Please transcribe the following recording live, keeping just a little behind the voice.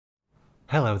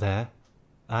Hello there,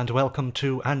 and welcome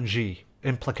to Anji,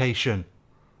 Implication.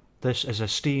 This is a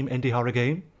Steam indie horror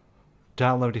game,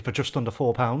 downloaded for just under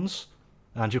 £4,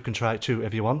 and you can try it too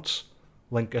if you want.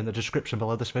 Link in the description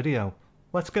below this video.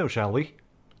 Let's go, shall we?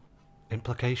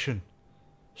 Implication.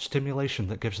 Stimulation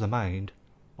that gives the mind,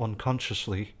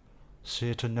 unconsciously,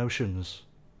 certain notions.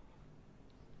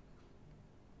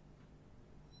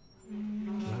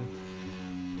 Right.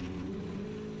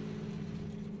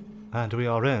 And we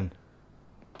are in.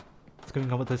 What's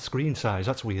going on with the screen size?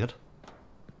 That's weird.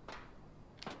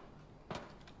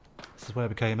 This is where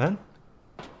we came in.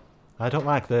 I don't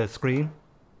like the screen.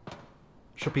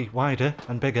 Should be wider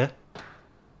and bigger.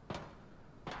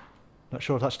 Not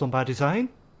sure if that's done by design.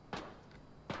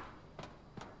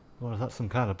 Or if that's some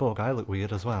kind of bug. I look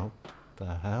weird as well.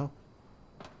 The hell?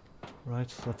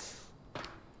 Right, let's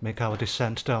make our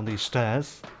descent down these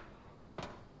stairs.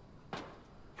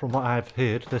 From what I've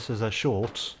heard, this is a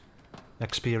short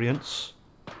experience.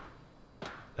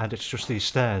 And it's just these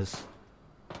stairs.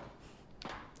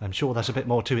 I'm sure there's a bit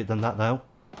more to it than that though.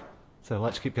 So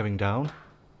let's keep going down.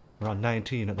 We're on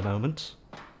 19 at the moment.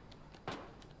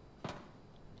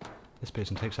 This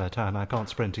person takes our time. I can't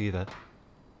sprint either.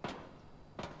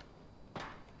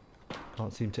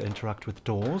 Can't seem to interact with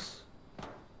doors.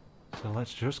 So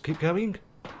let's just keep going.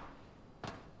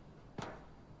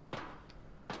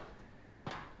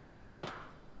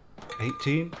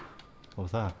 $18. What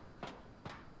was that?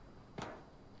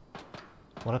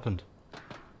 What happened?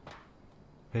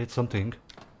 Heard something.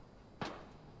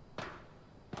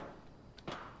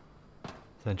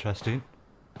 It's interesting.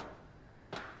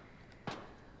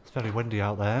 It's very windy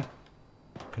out there.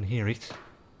 Can hear it.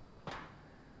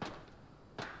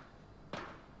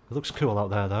 It looks cool out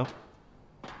there though.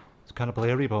 It's kind of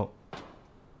blurry, but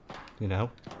you know,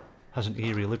 has an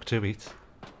eerie look to it.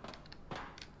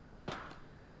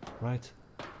 Right,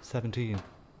 17.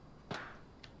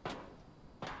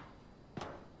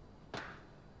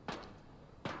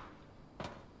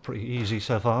 Pretty easy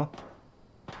so far.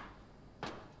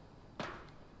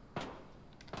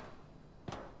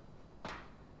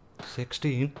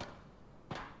 $16.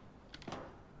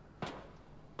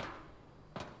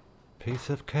 Piece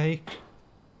of cake.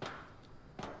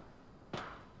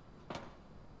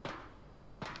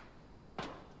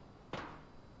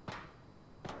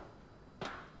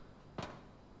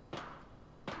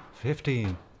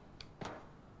 $15.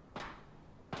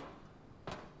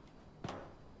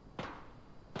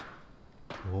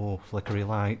 Oh, flickery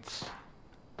lights.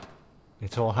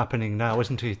 It's all happening now,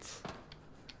 isn't it?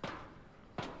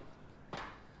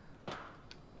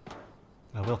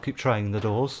 I will keep trying the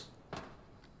doors.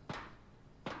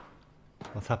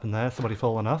 What's happened there? Somebody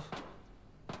fallen off?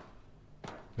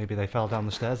 Maybe they fell down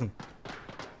the stairs and... What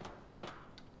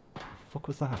the fuck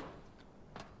was that?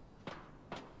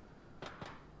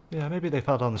 Yeah, maybe they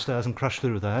fell down the stairs and crashed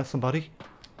through there, somebody.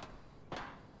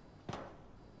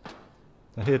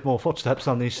 I heard more footsteps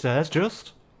on these stairs,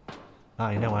 just.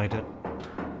 I know I did.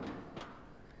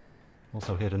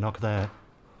 Also heard a knock there.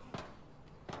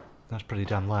 That's pretty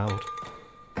damn loud.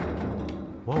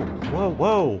 Whoa, whoa,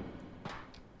 whoa!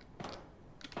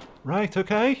 Right,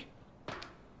 okay.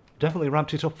 Definitely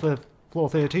ramped it up for floor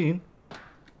 13.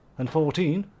 And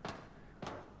 14.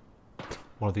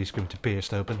 One of these is going to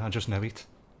burst open, I just know it.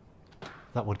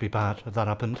 That would be bad if that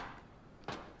happened.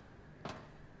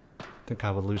 I think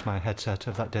I would lose my headset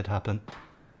if that did happen.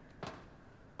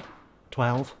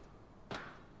 12.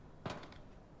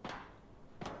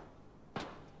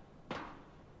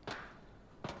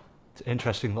 It's an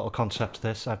interesting little concept,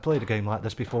 this. I've played a game like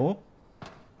this before.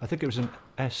 I think it was an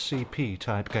SCP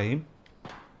type game.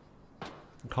 I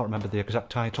can't remember the exact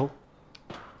title.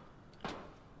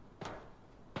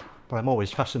 But I'm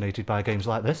always fascinated by games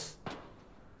like this.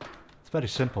 It's very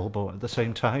simple, but at the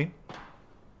same time,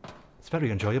 it's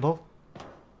very enjoyable.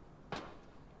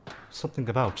 Something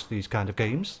about these kind of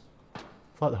games.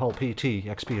 It's like the whole PT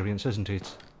experience, isn't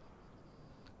it?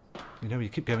 You know, you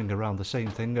keep going around the same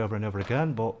thing over and over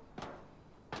again, but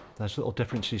there's little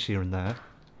differences here and there.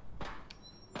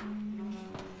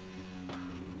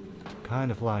 Kind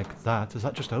of like that. Has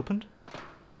that just opened?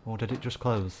 Or did it just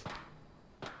close?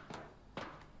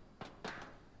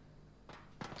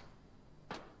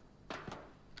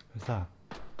 Who's that?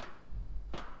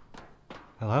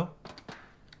 Hello?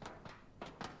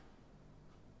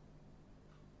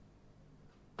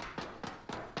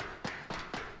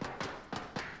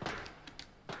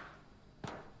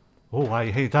 Oh,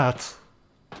 I hate that.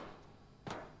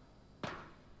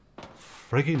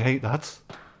 Friggin' hate that.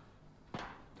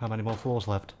 How many more floors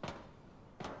left?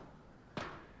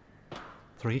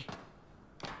 3.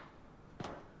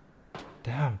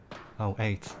 Damn. Oh,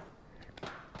 8.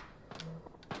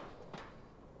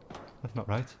 That's not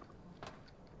right.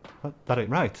 That ain't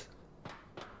right.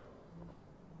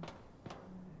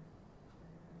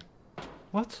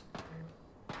 What?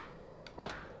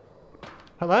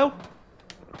 Hello?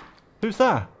 Who's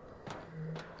there?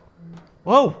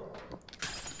 Whoa!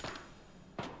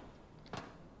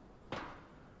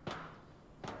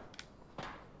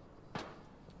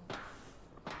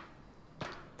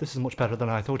 This is much better than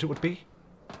I thought it would be.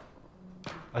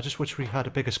 I just wish we had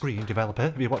a bigger screen,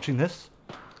 developer. Are you watching this?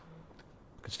 I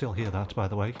can still hear that, by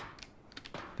the way.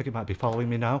 I think it might be following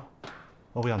me now.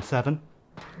 Are we on 7?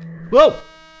 Whoa!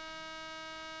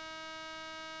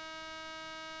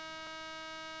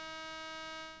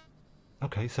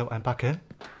 Okay, so I'm back in.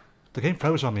 The game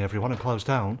froze on me, everyone, and closed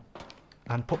down.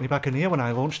 And put me back in here when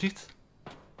I launched it.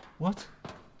 What?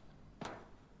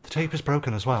 The tape is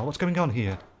broken as well. What's going on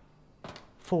here?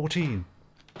 14.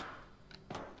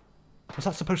 Was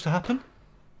that supposed to happen?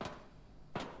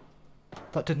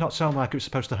 That did not sound like it was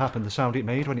supposed to happen, the sound it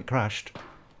made when it crashed.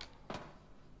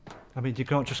 I mean, you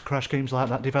can't just crash games like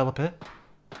that, developer.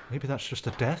 Maybe that's just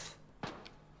a death.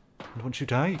 And once you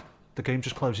die, the game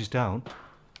just closes down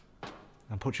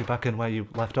and puts you back in where you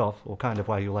left off, or kind of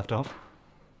where you left off.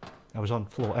 I was on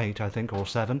floor 8, I think, or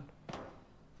 7.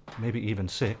 Maybe even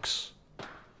 6.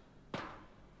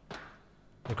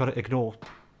 I've got to ignore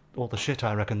all the shit,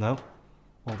 I reckon, though.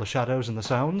 All the shadows and the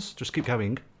sounds. Just keep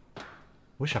going.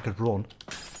 Wish I could run.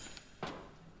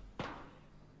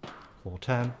 Floor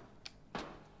 10.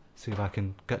 See if I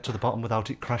can get to the bottom without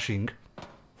it crashing.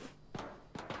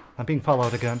 I'm being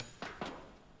followed again.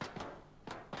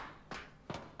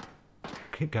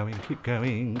 Keep going, keep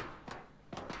going.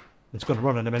 It's going to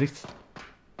run in a minute.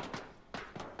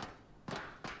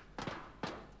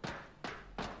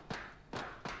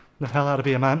 The hell out of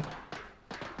here, man.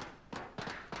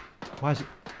 Why is it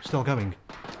still going?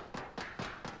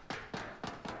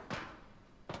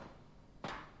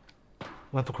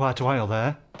 Went for quite a while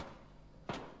there.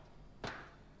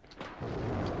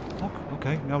 Fuck,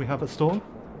 okay, now we have a storm.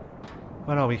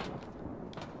 Where are we?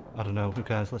 I don't know, who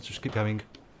cares, let's just keep going.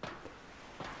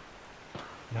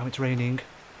 Now it's raining.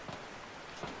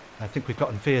 I think we've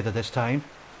gotten further this time.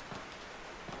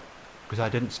 Because I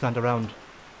didn't stand around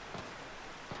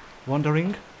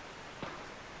wondering.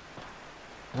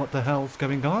 What the hell's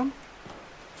going on?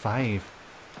 5.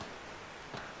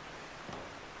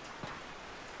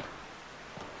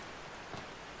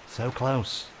 So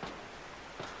close.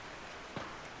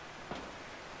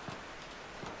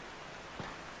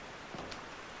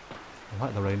 I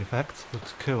like the rain effect.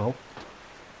 Looks cool.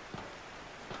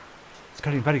 It's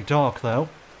getting very dark though,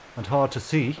 and hard to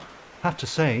see. Have to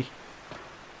say.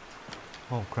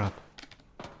 Oh crap.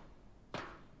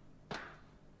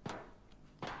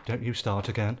 Don't you start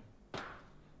again.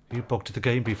 You bugged the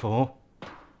game before.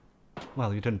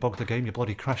 Well, you didn't bug the game, you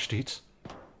bloody crashed it.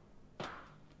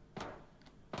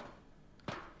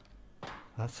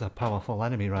 That's a powerful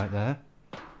enemy right there.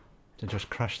 To just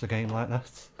crash the game like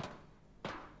that.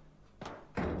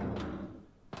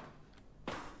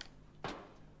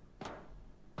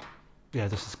 Yeah,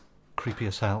 this is creepy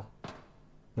as hell.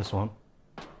 This one.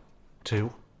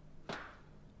 2.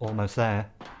 Almost there.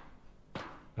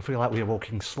 I feel like we are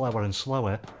walking slower and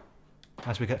slower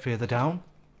as we get further down.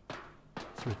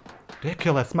 It's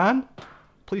ridiculous, man!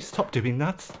 Please stop doing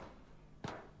that.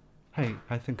 Hey,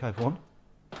 I think I've won.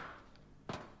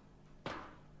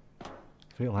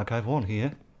 Feel like I've won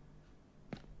here.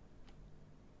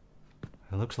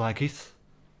 It looks like it.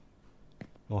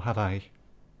 Or have I?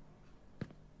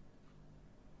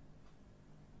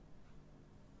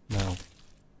 No.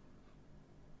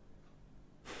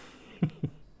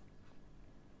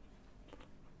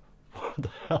 What the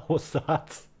hell was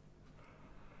that?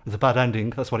 It's a bad ending,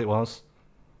 that's what it was.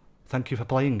 Thank you for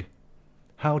playing.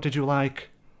 How did you like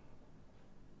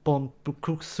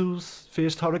Bonbukuksu's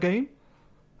first horror game?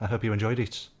 I hope you enjoyed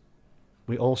it.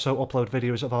 We also upload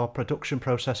videos of our production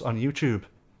process on YouTube.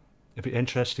 If you're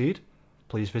interested,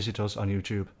 please visit us on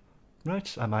YouTube.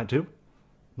 Right, I might do.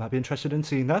 Might be interested in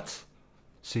seeing that.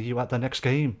 See you at the next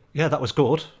game. Yeah, that was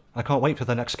good. I can't wait for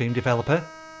the next game, developer.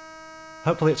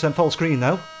 Hopefully it's in full screen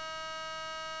though.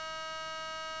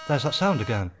 There's that sound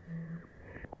again.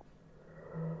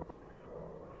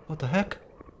 What the heck?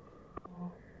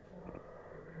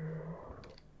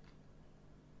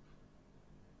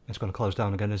 It's going to close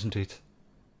down again, isn't it?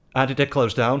 And it did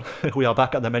close down. We are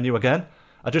back at the menu again.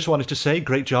 I just wanted to say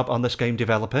great job on this game,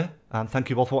 developer, and thank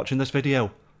you all for watching this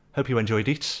video. Hope you enjoyed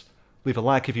it. Leave a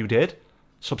like if you did.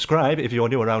 Subscribe if you're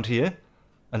new around here.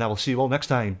 And I will see you all next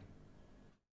time.